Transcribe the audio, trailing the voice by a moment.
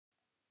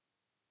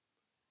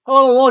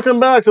Hello and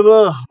welcome back to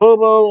the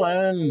Hobo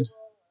and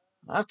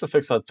I have to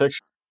fix that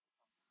picture.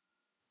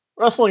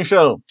 Wrestling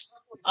show.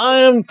 I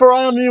am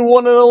the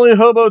one and only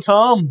Hobo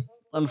Tom.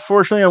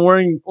 Unfortunately, I'm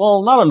wearing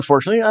not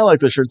unfortunately, I like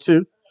this shirt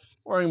too.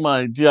 Wearing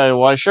my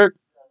DIY shirt.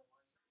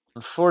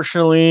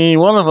 Unfortunately,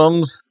 one of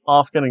them's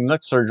off getting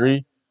neck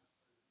surgery.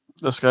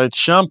 This guy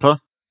Ciampa.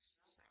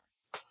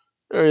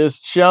 There he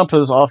is.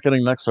 Ciampa's off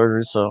getting neck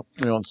surgery, so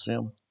we won't see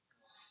him.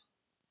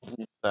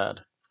 Sad.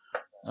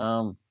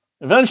 Um,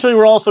 Eventually,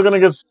 we're also gonna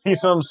get to see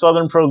some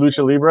Southern Pro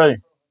Lucha Libre.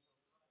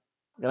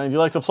 And I do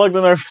like to plug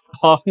them every so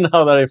often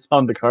now that I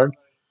found the card.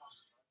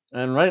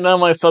 And right now,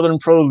 my Southern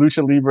Pro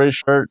Lucha Libre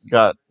shirt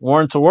got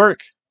worn to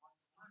work,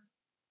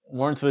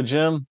 worn to the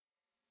gym.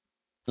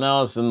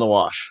 Now it's in the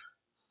wash.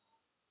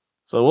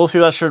 So we'll see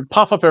that shirt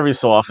pop up every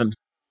so often.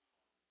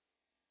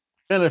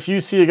 And if you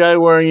see a guy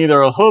wearing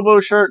either a Hobo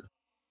shirt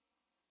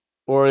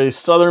or a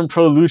Southern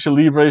Pro Lucha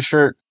Libre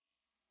shirt,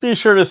 be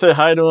sure to say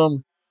hi to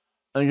him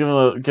and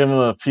give him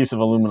a piece of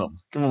aluminum.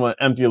 Give him an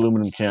empty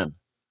aluminum can.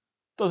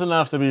 Doesn't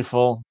have to be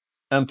full.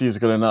 Empty is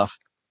good enough.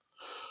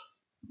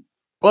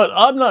 But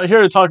I'm not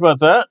here to talk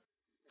about that.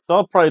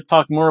 I'll probably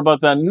talk more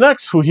about that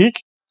next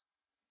week.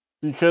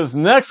 Because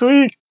next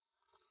week,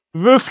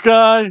 this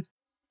guy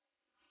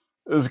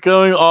is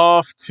going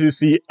off to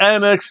see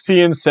NXT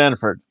in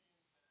Sanford.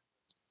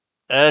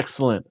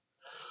 Excellent.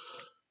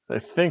 I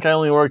think I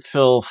only work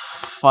till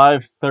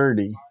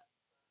 5:30.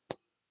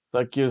 So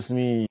that gives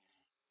me a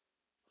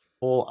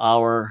full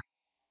hour.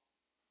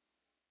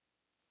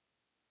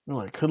 Oh,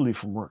 I could leave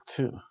from work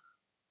too.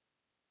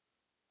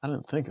 I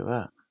didn't think of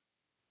that.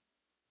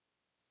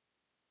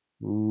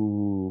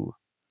 Ooh.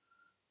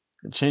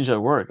 Change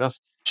at work. That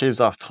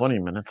shaves off 20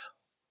 minutes.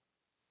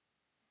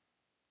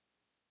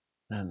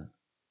 And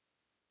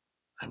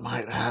I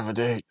might have a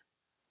date.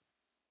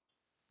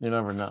 You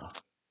never know.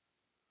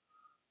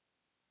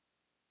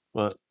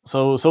 But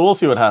so we'll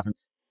see what happens.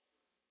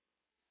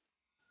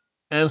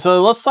 And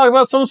so let's talk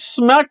about some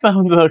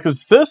Smackdown though,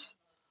 because this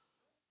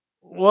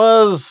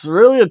was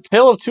really a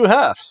tale of two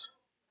halves.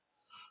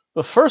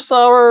 The first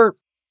hour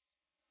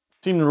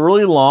seemed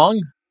really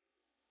long.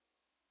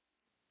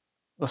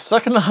 The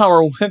second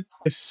hour went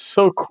by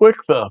so quick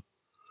though,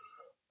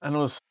 and it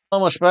was so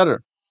much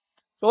better.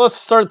 So let's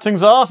start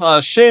things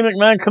off. Shane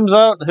McMahon comes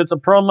out, hits a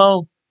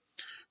promo.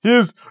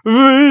 He's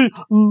the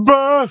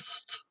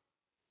best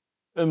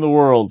in the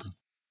world.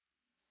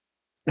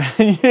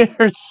 And you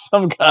heard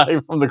some guy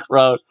from the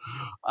crowd.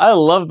 I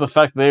love the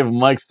fact they have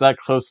mics that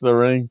close to the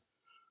ring.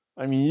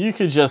 I mean, you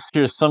could just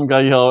hear some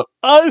guy yell,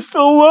 "I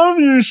still love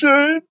you,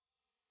 Shane."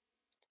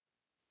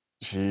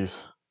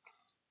 Jeez.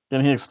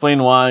 Can he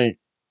explain why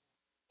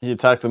he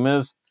attacked the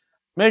Miz?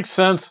 Makes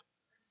sense.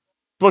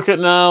 Book it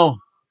now.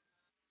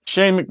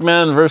 Shane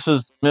McMahon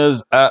versus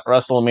Miz at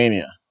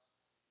WrestleMania.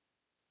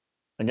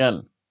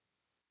 Again.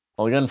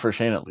 Well, again for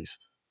Shane at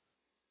least.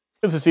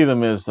 Good to see the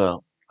Miz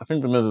though. I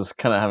think the Miz is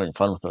kind of having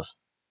fun with this.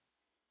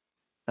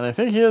 And I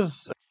think he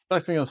is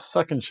expecting a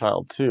second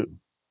child too.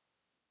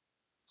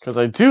 Because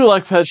I do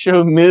like that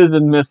show Miz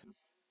and Mrs.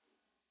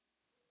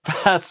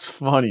 That's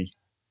funny.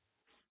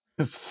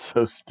 It's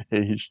so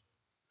staged.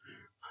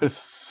 It's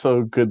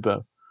so good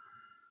though.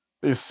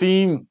 They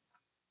seem,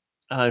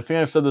 and I think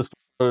I've said this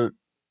before,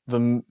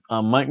 the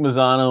Mike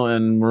Mazzano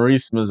and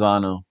Maurice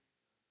Mazzano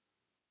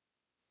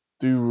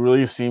do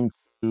really seem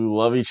to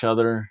love each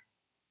other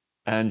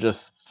and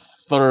just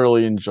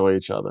thoroughly enjoy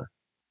each other.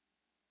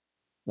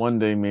 One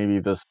day maybe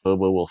this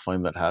Hobo will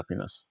find that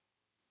happiness.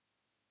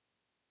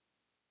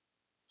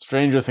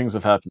 Stranger things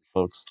have happened,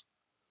 folks.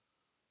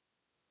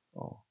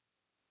 Oh,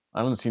 I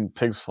haven't seen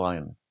pigs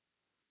flying,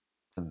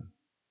 and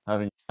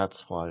having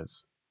cats fly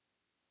is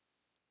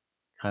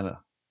kind of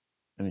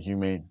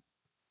inhumane.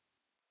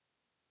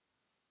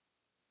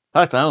 In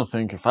fact, I don't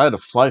think if I had to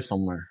fly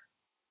somewhere,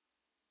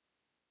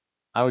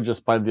 I would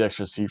just buy the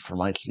extra seat for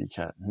my kitty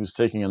cat, who's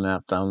taking a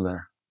nap down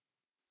there.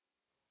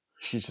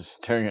 She's just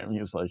staring at me.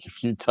 It's like,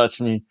 if you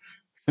touch me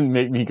and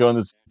make me go on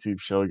this YouTube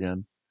show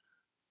again,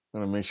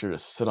 I'm gonna make sure to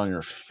sit on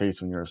your face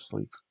when you're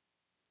asleep.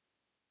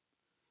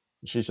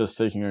 She's just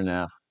taking her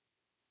nap.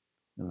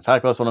 In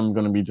fact, that's what I'm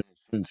gonna be doing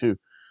soon too,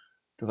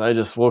 because I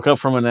just woke up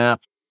from a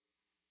nap,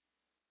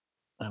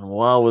 and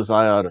wow, was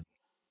I out of it.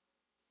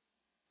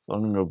 So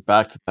I'm gonna go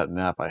back to that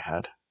nap I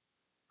had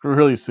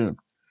really soon.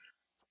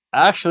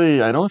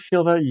 Actually, I don't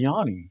feel that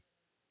yawny.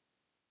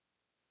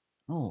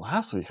 Oh,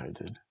 last week I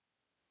did.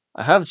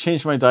 I have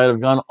changed my diet.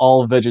 I've gone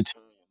all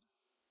vegetarian,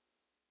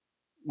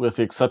 with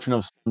the exception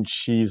of some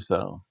cheese,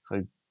 though.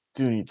 I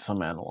do need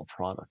some animal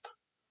product.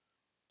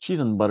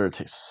 Cheese and butter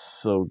tastes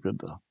so good,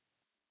 though.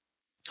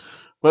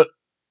 But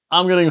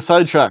I'm getting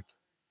sidetracked.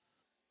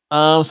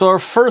 So our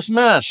first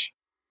match,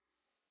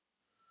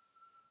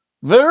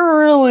 they're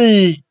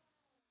really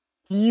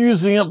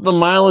using up the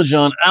mileage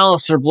on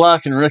Aleister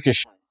Black and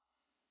Ricochet.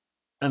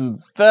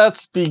 And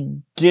that's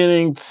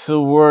beginning to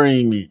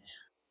worry me.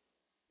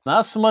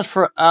 Not so much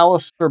for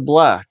Aleister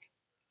Black.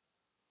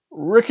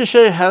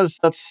 Ricochet has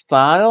that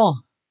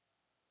style,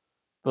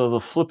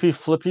 the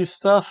flippy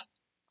stuff.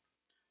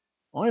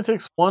 Only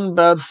takes one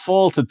bad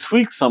fall to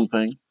tweak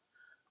something.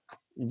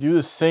 You do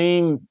the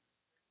same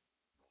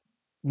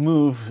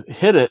move,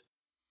 hit it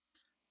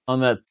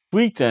on that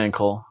tweaked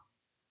ankle,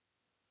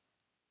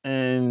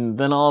 and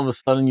then all of a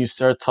sudden you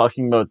start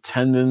talking about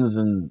tendons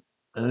and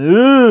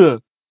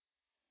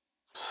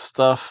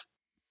stuff.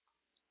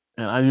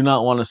 And I do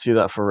not want to see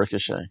that for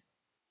Ricochet.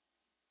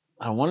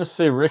 I want to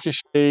say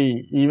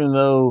Ricochet, even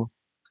though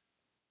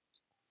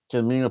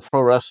being a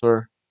pro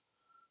wrestler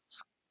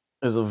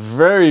is a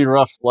very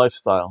rough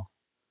lifestyle,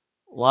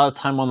 a lot of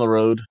time on the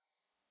road.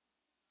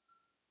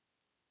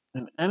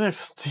 In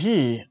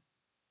NXT,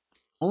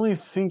 only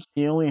think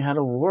he only had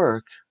to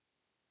work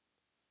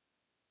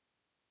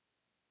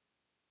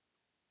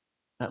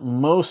at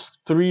most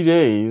 3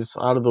 days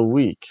out of the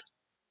week.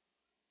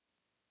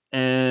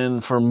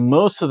 And for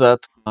most of that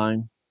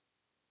time,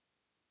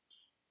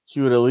 he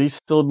would at least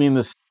still be in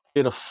the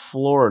state of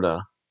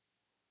Florida.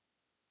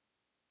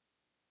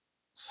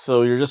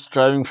 So you're just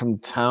driving from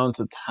town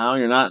to town.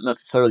 You're not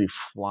necessarily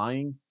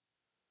flying.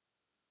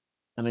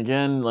 And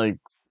again, like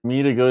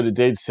me to go to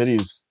Dade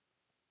Cities,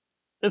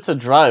 it's a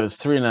drive. It's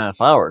 3.5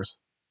 hours.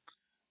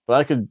 But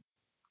I could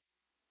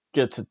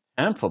get to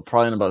Tampa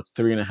probably in about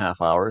 3.5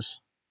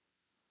 hours.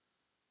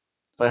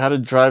 If I had to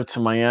drive to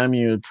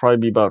Miami, it would probably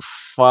be about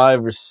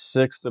 5 or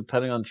 6,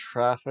 depending on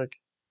traffic.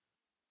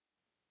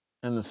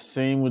 And the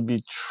same would be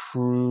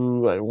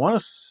true. I want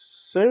to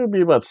say it would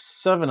be about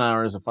 7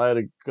 hours if I had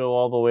to go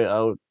all the way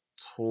out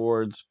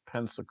towards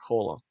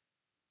Pensacola.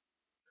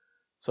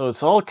 So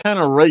it's all kind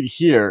of right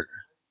here.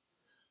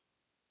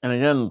 And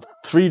again,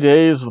 3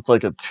 days with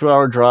like a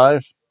 2-hour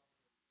drive.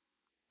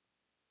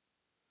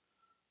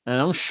 And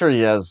I'm sure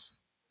he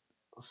has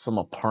some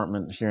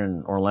apartment here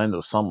in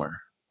Orlando somewhere,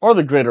 or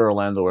the greater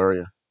Orlando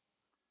area.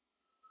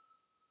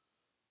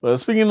 But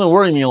it's beginning to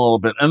worry me a little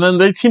bit. And then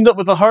they teamed up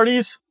with the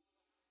Hardys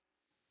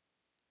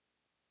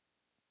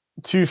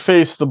to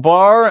face the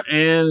Bar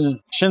and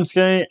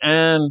Shinsuke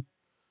and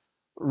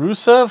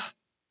Rusev.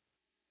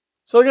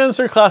 So again, it's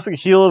their classic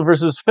heel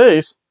versus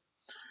face.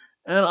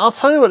 And I'll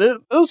tell you what, it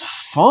was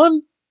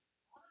fun.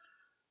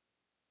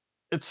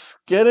 It's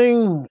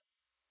getting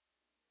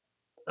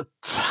a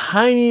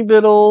tiny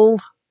bit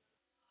old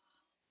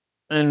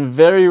and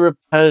very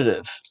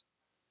repetitive.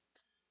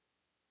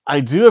 I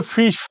do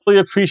fully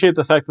appreciate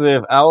the fact that they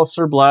have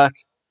Aleister Black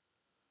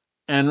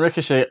and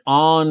Ricochet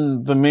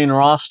on the main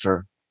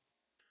roster.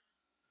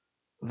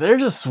 They're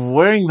just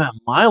wearing that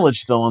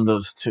mileage, though, on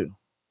those two.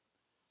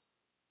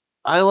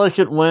 I like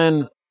it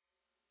when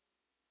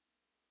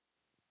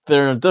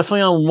they're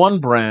definitely on one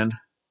brand,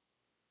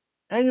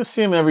 and you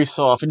see them every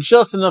so often,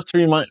 just enough to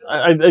remind.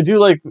 I do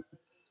like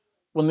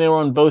when they were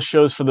on both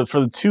shows for the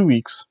 2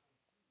 weeks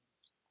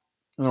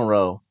in a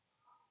row.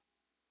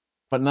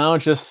 But now it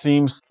just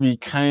seems to be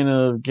kind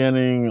of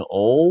getting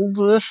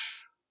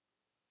oldish.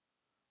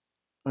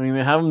 I mean,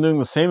 they have them doing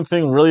the same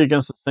thing really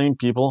against the same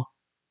people.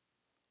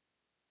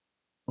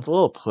 With a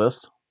little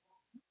twist.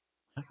 What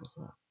the heck was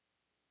that?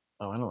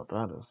 Oh, I know what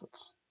that is.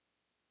 It's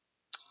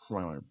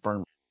my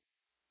burn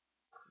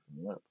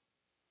lip.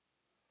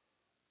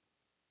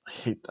 I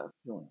hate that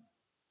feeling.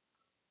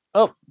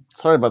 Oh,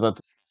 sorry about that.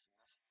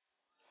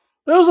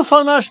 It was a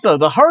fun match, though.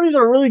 The Hardys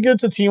are really good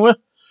to team with.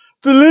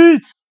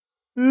 Delete!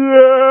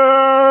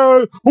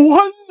 Yeah!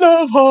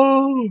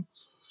 Wonderful!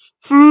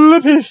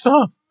 Flippy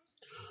stuff!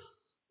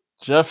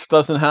 Jeff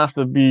doesn't have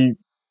to be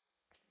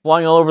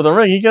flying all over the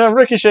ring. He can have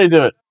Ricochet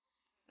do it.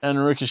 And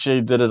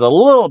Ricochet did it a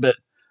little bit.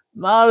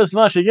 Not as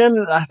much. Again,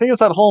 I think it's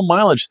that whole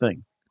mileage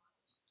thing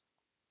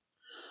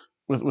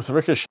with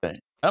Ricochet.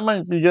 That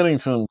might be getting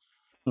to him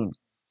soon.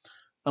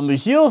 The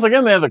heels,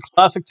 again, they have the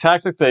classic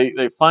tactic.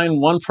 They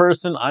find one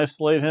person,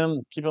 isolate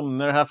him, keep him in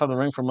their half of the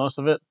ring for most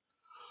of it.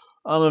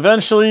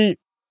 Eventually,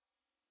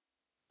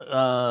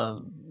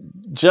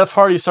 Jeff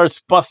Hardy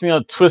starts busting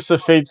out twists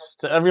of fates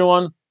to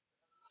everyone.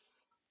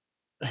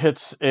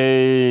 Hits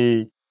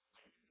a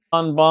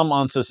sun bomb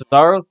onto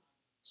Cesaro.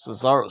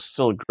 Cesaro's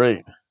still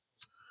great.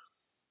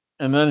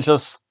 And then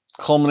just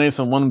culminates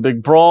in one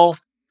big brawl.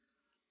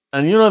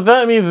 And you know what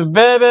that means,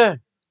 baby?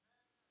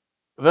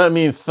 That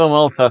means someone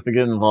else has to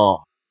get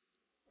involved.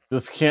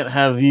 Just can't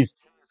have these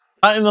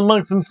fighting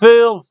amongst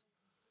themselves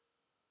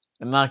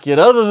and not get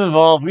others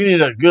involved. We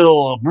need a good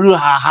old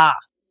brouhaha.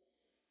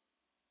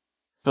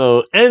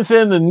 So enter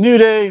in the New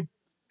Day.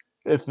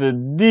 It's the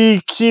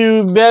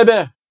DQ,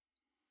 baby.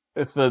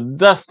 It's a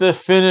dusty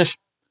finish.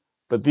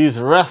 But these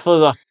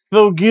wrestlers are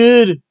so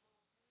good.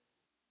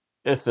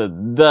 It's a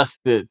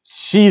dusty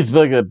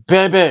cheeseburger,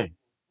 baby.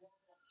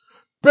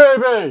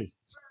 Baby!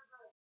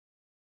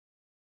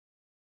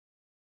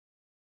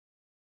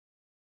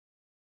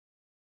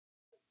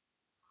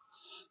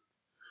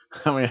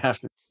 And we have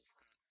to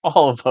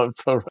all about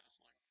pro wrestling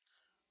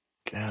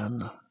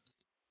again.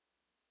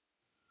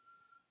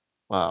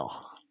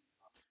 Wow.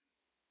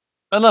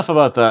 Enough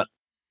about that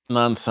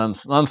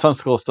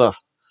nonsensical stuff.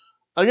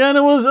 Again,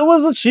 it was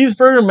a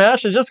cheeseburger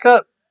match. It just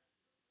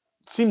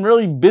seemed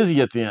really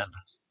busy at the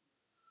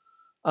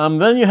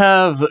end. Then you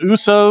have the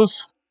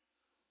Usos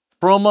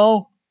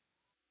promo.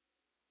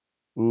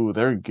 Ooh,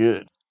 they're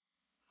good.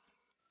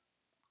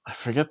 I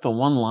forget the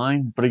one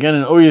line, but again,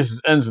 it always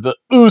ends with the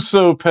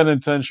Uso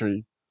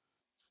Penitentiary.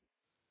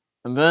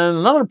 And then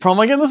another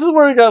promo. Again, this is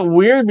where it got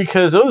weird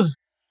because it was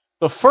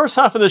the first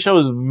half of the show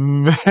was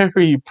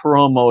very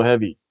promo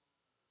heavy.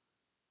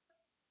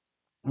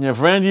 You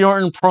have Randy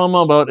Orton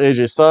promo about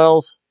AJ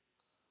Styles.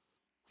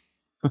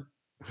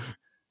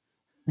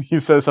 He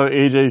says how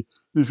AJ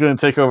is going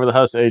to take over the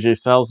house AJ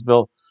Styles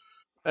built.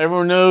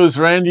 Everyone knows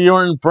Randy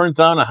Orton burnt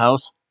down a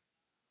house.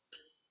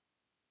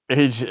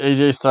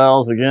 AJ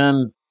Styles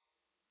again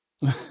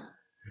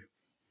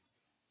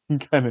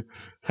kind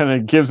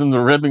of gives him the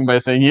ribbing by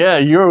saying, "Yeah,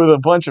 you're with a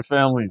bunch of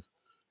families,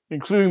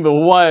 including the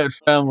Wyatt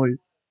family."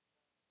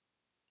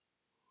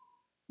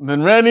 And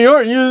then Randy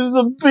Orton uses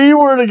the B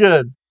word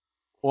again.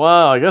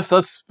 Wow, I guess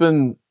that's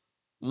been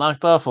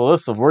knocked off the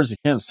list of words you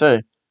can't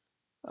say.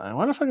 I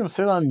wonder if I can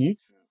say that on YouTube.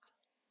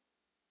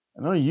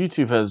 I know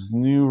YouTube has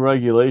new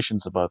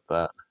regulations about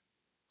that,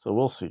 so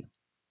we'll see.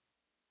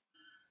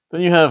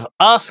 Then you have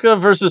Asuka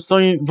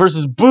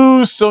versus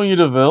Boo Sonya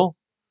Deville.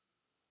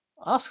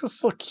 Asuka's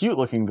still cute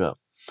looking though.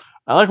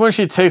 I like when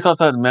she takes off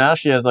that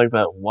mask. She has like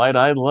that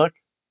wide-eyed look.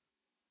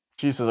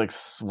 She's just like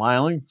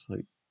smiling. It's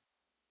like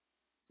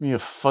give me a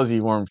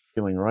fuzzy, warm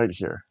feeling right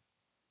here.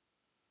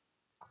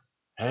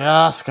 Hey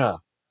Asuka,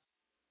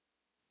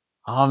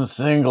 I'm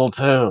single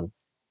too.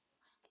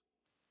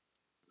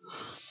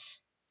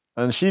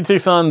 And she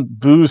takes on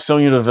Boo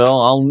Sonya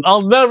Deville.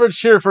 I'll never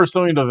cheer for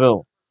Sonya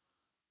Deville,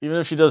 even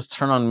if she does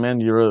turn on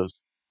Mandy Rose.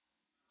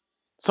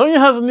 Sonya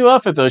has a new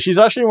outfit though. She's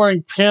actually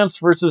wearing pants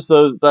versus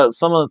some of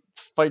the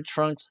fight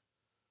trunks,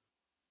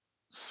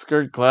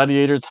 skirt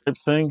gladiator type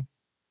thing,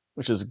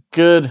 which is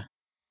good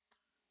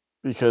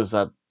because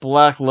that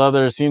black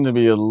leather seemed to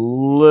be a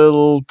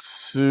little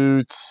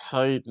too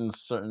tight in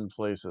certain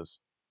places.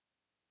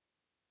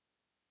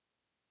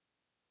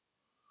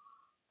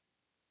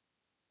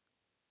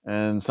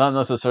 And it's not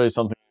necessarily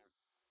something.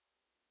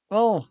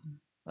 Well,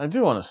 I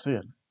do want to see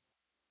it,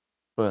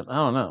 but I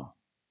don't know.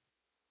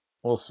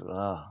 We'll see.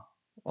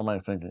 What am I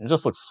thinking? It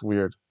just looks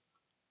weird.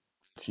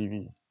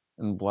 TV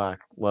in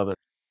black leather.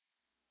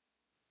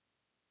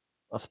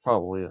 That's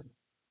probably it.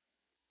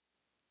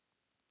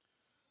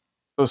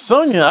 So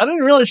Sonya, I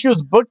didn't realize she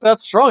was booked that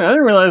strong. I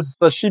didn't realize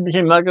that she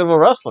became that good of a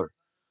wrestler.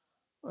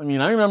 I mean,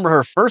 I remember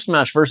her first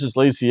match versus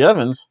Lacey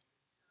Evans.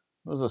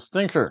 It was a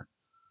stinker.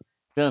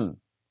 Again,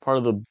 part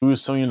of the Boo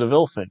Sonya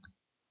Deville thing.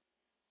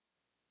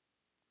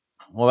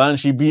 Well, then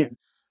she beat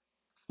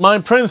my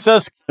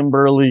Princess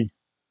Kimberly.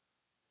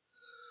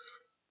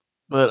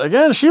 But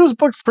again, she was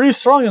booked pretty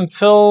strong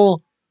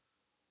until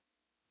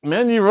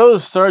Mandy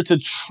Rose started to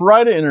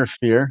try to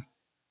interfere.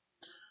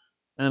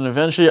 And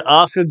eventually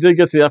Asuka did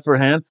get the upper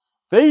hand.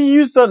 They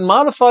used that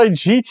modified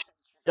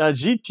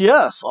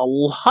GTS a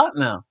lot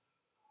now.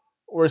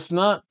 Or it's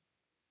not,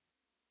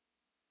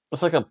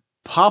 it's like a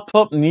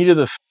pop-up knee to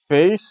the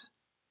face.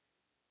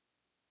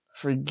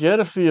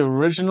 Forget if the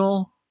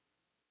original,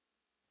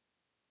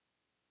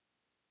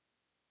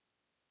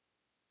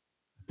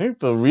 I think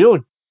the real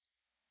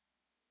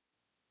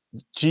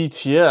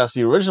GTS,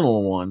 the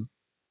original one,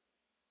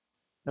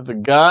 had the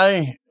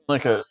guy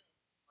like a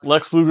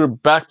Lex Luger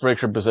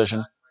backbreaker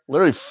position,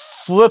 literally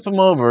flip him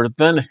over,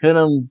 then hit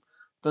him,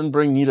 then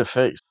bring knee to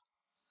face.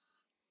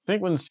 I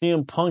think when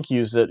CM Punk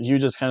used it, he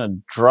would just kind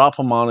of drop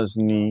him on his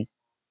knee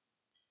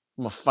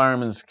from a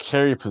fireman's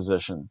carry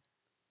position.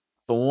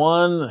 The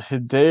one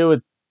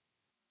Hideo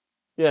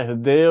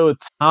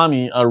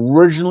Itami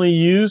originally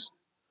used,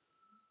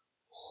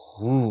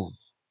 ooh,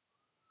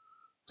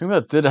 I think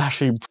that did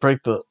actually break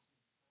the,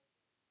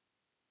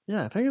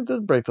 yeah, I think it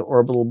did break the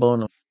orbital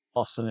bone of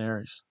Austin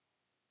Aries.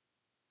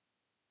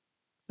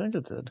 I think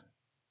it did.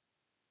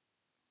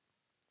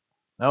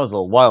 That was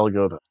a while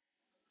ago, though.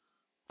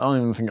 I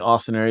don't even think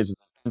Austin Aries is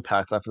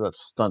Impact after that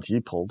stunt he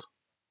pulled.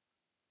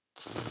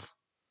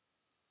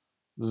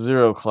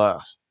 Zero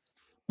class.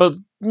 But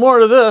more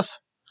to this,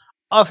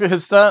 Asuka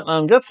hits that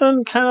and gets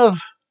in kind of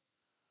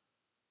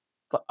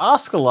the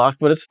Asuka lock,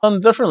 but it's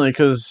done differently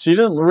because she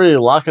didn't really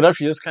lock it up.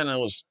 She just kind of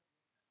was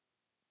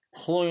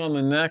pulling on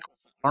the neck with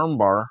the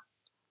armbar.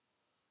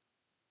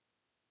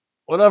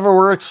 Whatever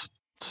works.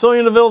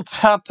 Sonya Deville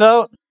tapped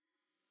out.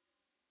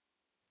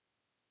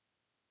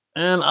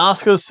 And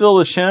Asuka's still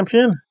the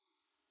champion.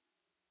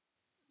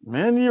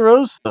 Mandy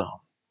Rose,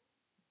 though.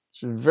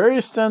 She's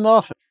very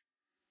standoffish.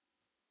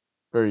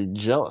 Very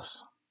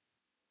jealous.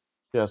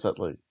 Yes, that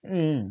like,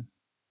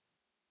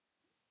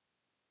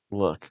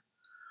 look.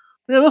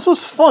 Yeah, this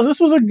was fun. This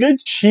was a good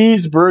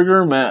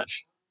cheeseburger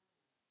match.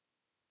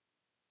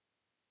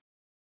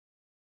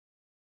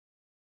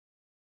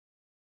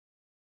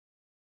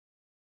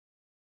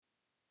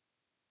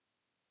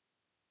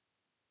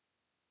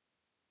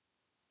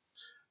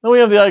 Then we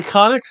have the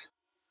Iconics,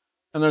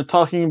 and they're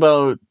talking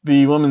about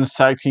the women's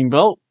tag team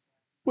belt,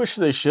 which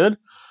they should,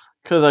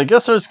 because I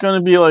guess there's going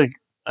to be like,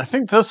 I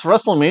think this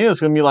WrestleMania is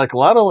going to be like a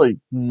lot of like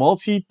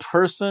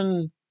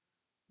multi-person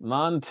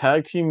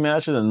non-tag team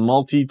matches and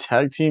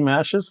multi-tag team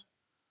matches.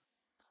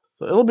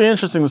 So it'll be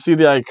interesting to see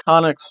the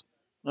Iconics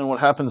and what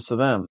happens to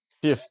them.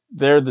 See if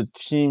they're the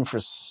team for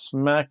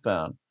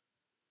SmackDown.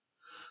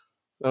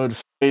 that would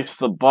face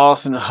the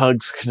Boss and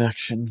Hugs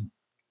connection.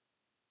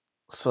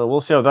 So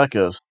we'll see how that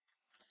goes.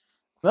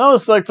 That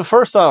was like the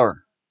first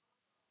hour.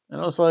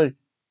 And I was like,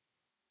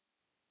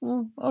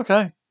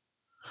 okay.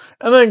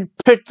 And then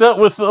picked up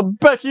with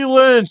Becky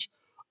Lynch.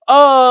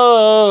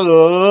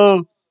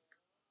 Oh,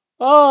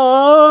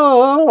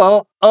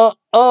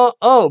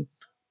 oh.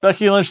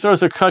 Becky Lynch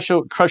throws a crush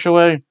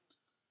away.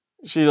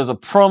 She does a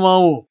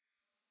promo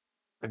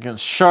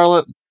against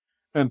Charlotte.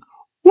 And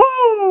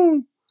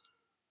woo!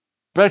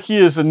 Becky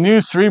is a new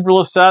cerebral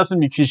assassin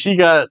because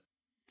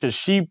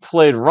she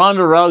played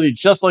Ronda Rousey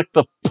just like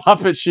the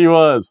puppet she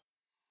was.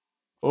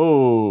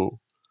 Oh,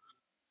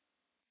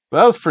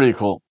 that was pretty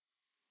cool.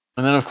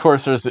 And then, of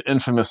course, there's the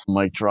infamous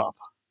mic drop.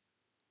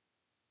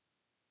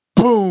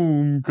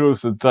 Boom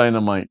goes the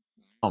dynamite.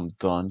 I'm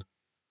done.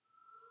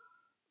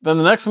 Then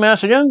the next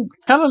match, again,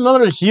 kind of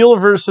another heel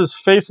versus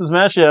faces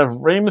match. You have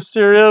Rey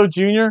Mysterio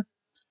Jr.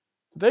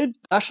 They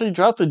actually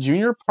dropped the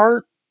Junior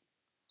part?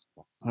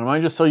 Or am I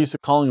just so used to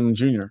calling him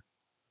Junior?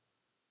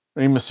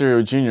 Rey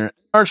Mysterio Jr.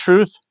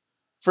 R-Truth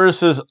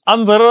versus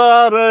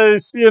Andrade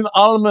Cien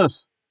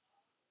Almas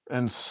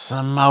and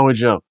Samoa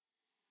Joe.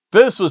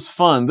 This was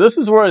fun. This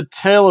is where a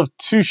tale of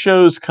two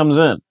shows comes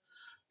in.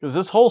 Because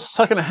this whole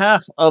second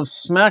half of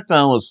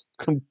SmackDown was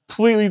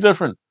completely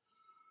different.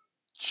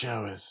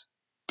 Joe is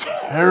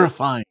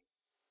terrifying.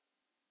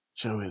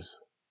 Joe is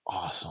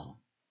awesome.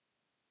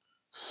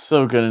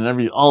 So good,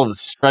 and all of his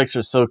strikes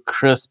are so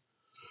crisp.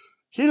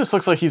 He just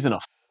looks like he's in a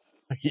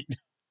fight,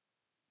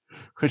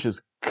 which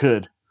is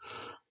good.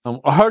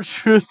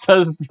 R-Truth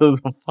does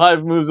the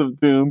 5 moves of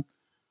doom.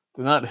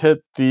 Did not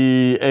hit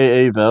the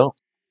AA though.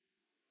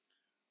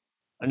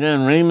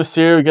 Again, Rey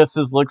Mysterio gets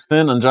his looks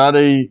in.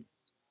 Andrade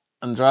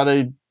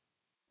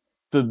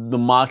did the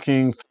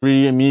mocking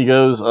 3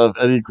 amigos of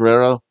Eddie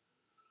Guerrero.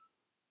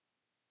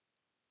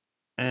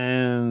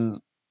 And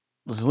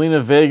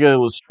Zelina Vega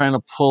was trying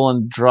to pull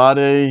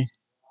Andrade,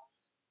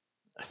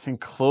 I think,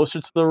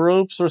 closer to the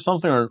ropes or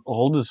something, or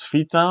hold his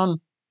feet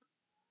down.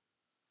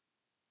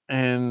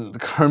 And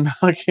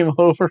Carmella came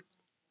over,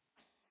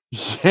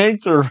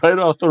 yanked her right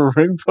off the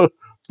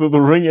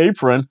ring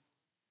apron,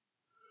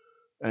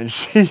 and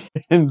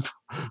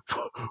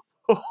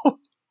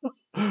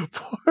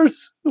poor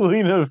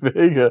Zelina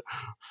Vega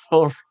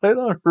fell right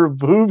on her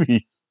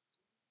boobies,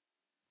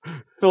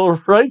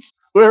 fell right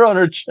square on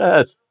her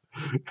chest,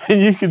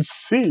 and you can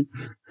see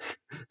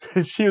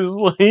she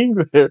was laying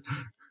there,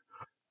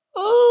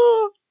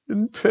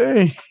 in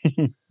pain.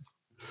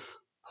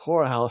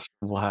 Poor Aleister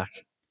Black.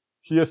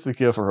 He has to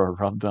give her a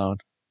rub down.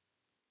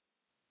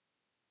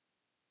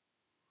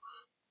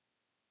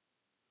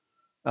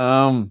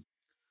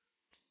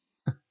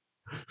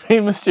 Rey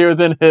Mysterio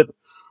then hit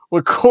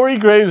what Corey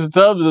Graves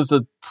dubs as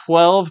a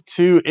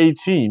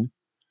 12-18,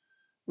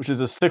 which is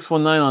a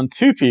 619 on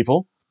 2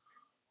 people.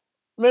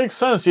 Makes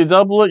sense. You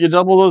double it, you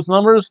double those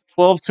numbers,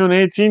 12-2 and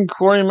 18.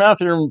 Corey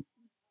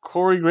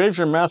Graves,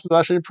 your math is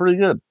actually pretty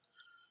good.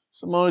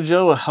 Samoa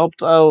Joe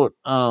helped out,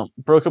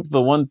 broke up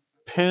the 1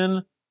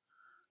 pin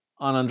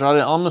on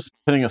Andrade Almas,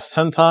 hitting a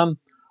senton.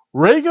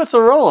 Ray gets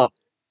a roll up,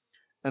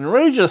 and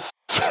Ray just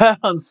sat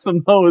on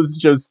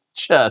Samoa's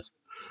chest,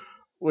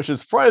 which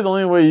is probably the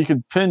only way you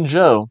could pin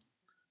Joe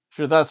if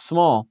you're that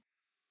small.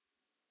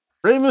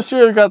 Rey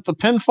Mysterio got the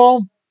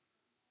pinfall.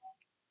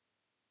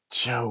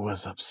 Joe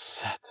was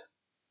upset.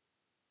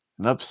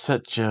 An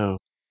upset Joe.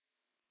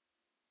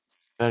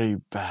 Very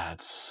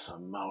bad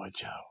Samoa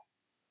Joe.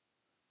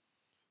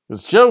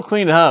 Because Joe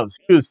cleaned house.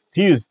 He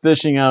was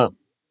dishing out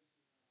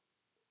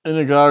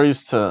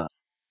Inagaris to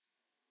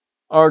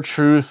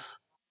R-Truth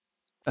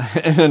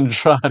and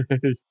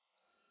Andrade.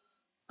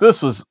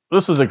 This was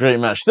a great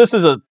match. This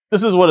is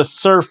what a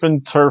surf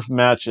and turf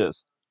match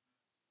is.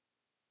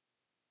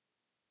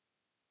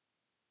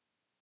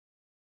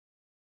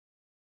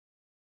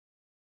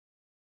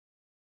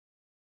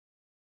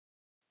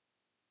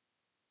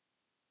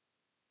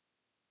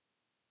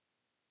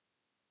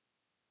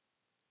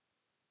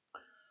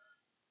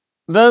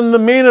 Then the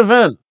main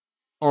event,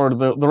 or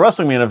the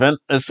wrestling main event,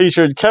 it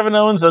featured Kevin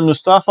Owens and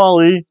Mustafa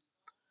Ali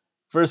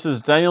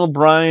versus Daniel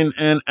Bryan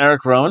and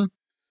Eric Rowan.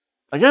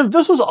 Again,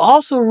 this was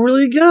also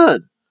really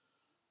good.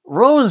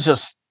 Rowan's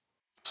just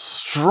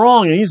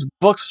strong, and he's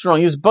booked strong.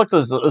 He's booked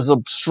as a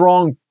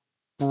strong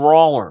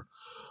brawler,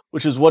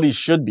 which is what he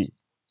should be.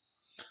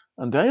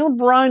 And Daniel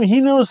Bryan,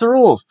 he knows the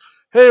rules.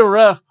 Hey,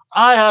 ref,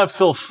 I have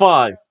till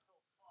 5.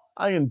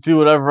 I can do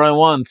whatever I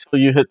want until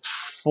you hit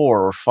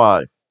 4 or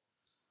 5.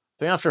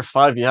 I think after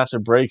 5, you have to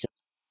break it.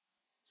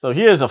 So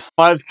he has a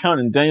 5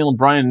 count, and Daniel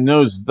Bryan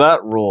knows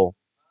that rule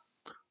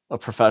of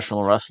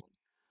professional wrestling.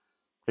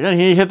 Again,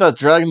 he hit that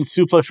dragon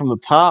suplex from the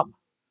top.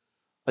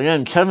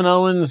 Again, Kevin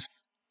Owens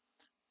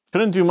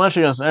couldn't do much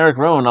against Eric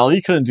Rowan.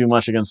 Ali couldn't do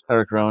much against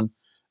Eric Rowan.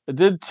 It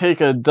did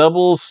take a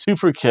double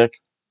super kick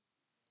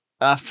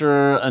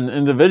after an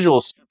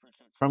individual super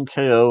kick from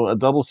KO, a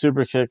double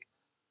super kick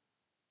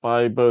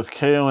by both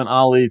KO and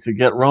Ali to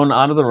get Rowan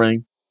out of the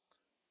ring.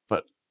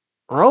 But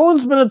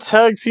Rowan's been a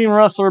tag team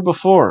wrestler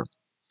before.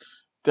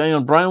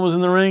 Daniel Bryan was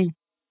in the ring.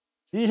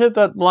 He hit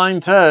that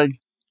blind tag.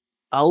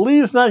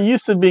 Ali's not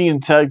used to being in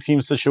tag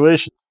team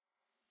situations.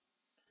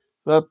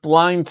 That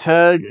blind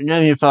tag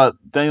again. He thought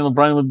Daniel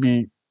Bryan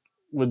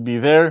would be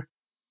there.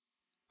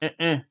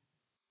 Uh-uh.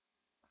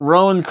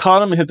 Rowan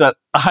caught him and hit that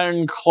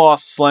Iron Claw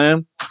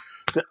slam.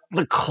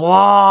 The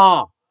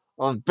claw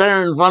of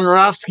Baron Von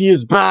Raschke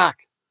is back.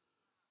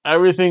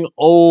 Everything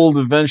old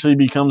eventually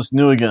becomes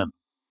new again.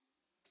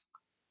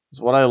 That's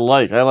what I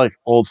like. I like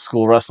old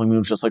school wrestling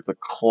moves just like the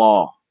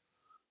claw,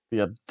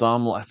 the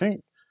abdominal. I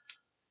think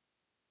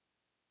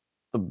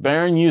the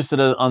Baron used it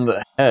on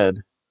the head,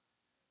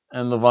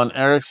 and the Von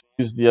Erichs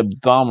used the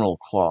abdominal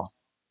claw,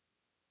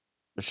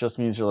 which just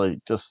means you're like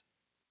just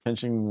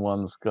pinching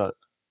one's gut,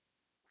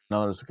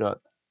 another's gut.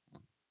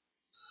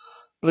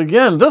 But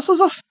again, this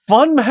was a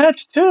fun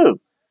match too.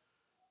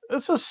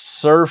 It's a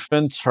surf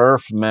and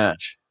turf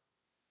match.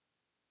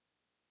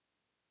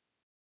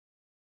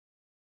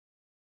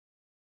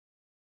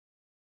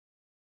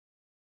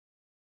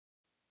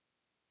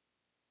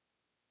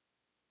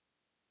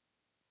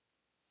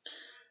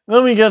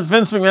 Then we get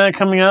Vince McMahon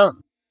coming out,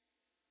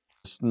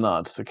 just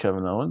nods to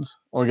Kevin Owens,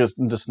 or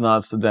just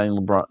nods to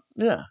Daniel LeBron.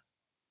 Yeah,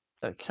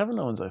 Kevin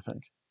Owens, I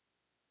think.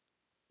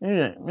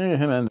 Maybe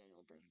him and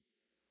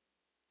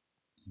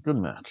good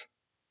match.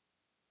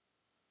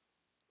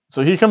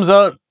 So he comes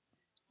out,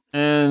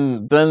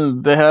 and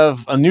then they have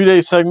a New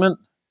Day segment.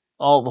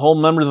 All the whole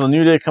members of the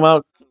New Day come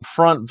out in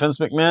front. Vince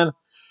McMahon,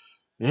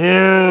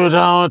 you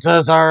don't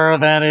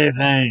deserve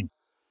anything.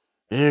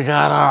 You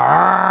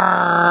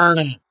gotta earn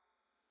it,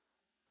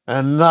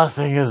 and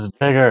nothing is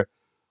bigger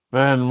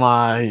than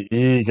my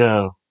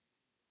ego.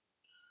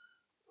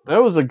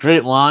 That was a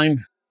great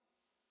line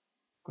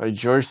by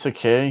George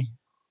Takei,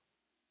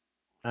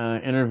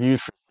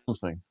 interviewed for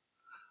something.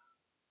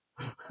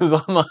 It was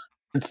on the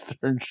Howard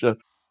Stern show.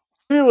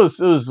 It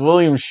was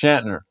William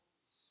Shatner.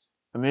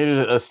 I made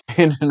it a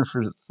stand-in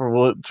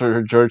for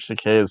George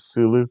Takei as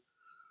Sulu,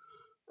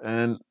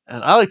 and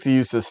I like to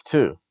use this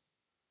too.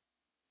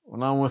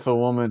 When I'm with a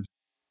woman,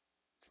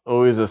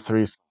 always a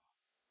threesome.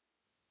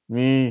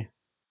 Me,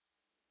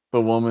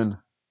 the woman,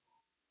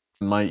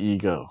 and my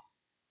ego.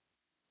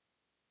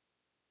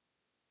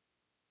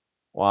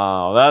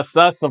 Wow,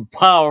 that's a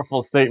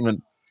powerful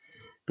statement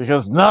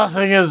because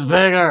nothing is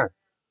bigger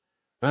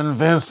than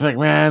Vince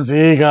McMahon's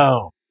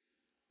ego.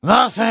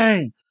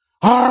 Nothing.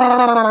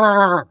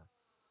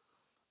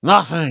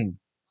 Nothing.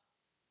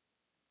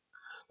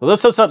 So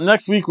this sets up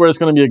next week where it's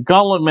going to be a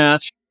gauntlet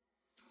match.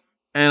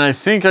 And I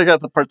think I got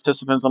the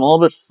participants. I'm a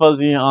little bit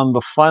fuzzy on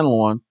the final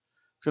one.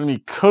 It's going to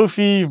be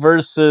Kofi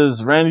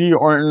versus Randy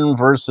Orton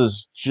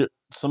versus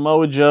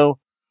Samoa Joe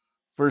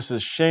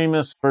versus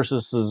Sheamus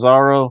versus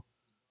Cesaro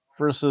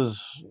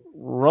versus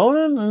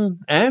Ronan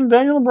and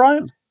Daniel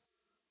Bryan.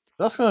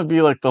 That's going to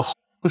be like the whole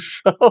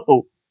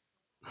show.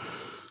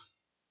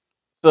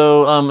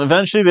 So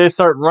eventually they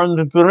start running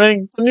into the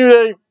ring. The New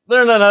Day,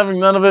 they're not having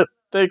none of it.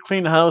 They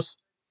clean house.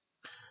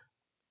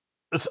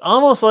 It's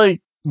almost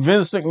like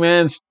Vince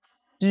McMahon's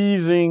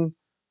teasing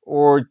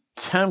or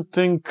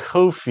tempting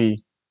Kofi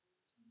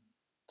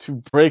to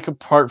break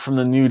apart from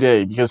the New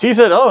Day because he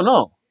said, "Oh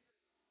no,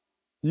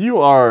 you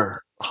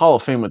are Hall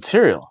of Fame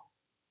material,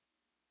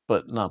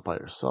 but not by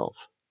yourself,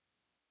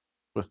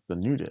 with the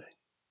New Day."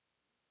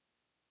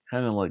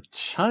 Kind of like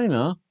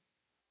China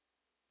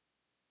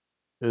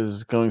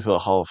is going to the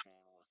Hall of Fame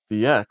with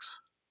DX.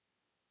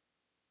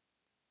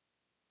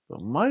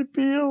 It might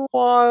be a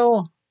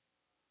while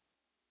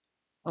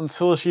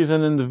until she's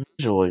in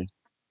individually.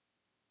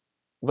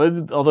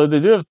 Although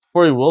they do have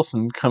Tori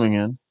Wilson coming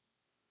in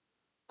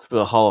to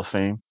the Hall of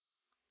Fame,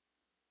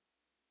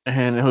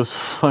 and it was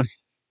funny.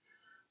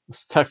 I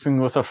was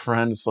texting with a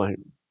friend. It's like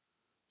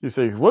he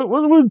says, "What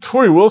would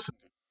Tori Wilson?"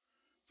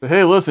 I said,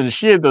 "Hey, listen,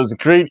 she had those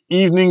great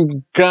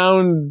evening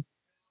gown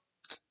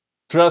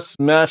dress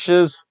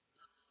matches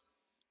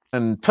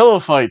and pillow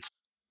fights."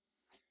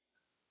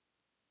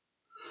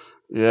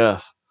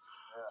 Yes.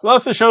 So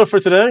that's the show for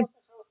today.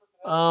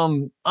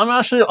 I'm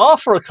actually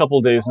off for a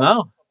couple days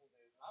now.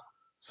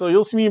 So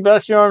you'll see me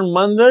back here on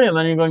Monday, and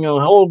then you're going to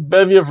a whole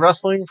bevy of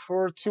wrestling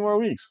for 2 more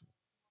weeks.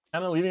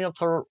 Kind of leading up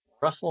to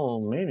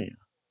WrestleMania.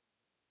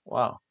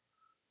 Wow.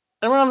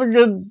 Everyone have a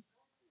good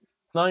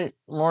night,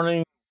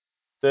 morning,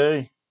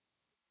 day,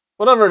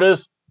 whatever it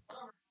is.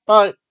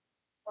 Bye.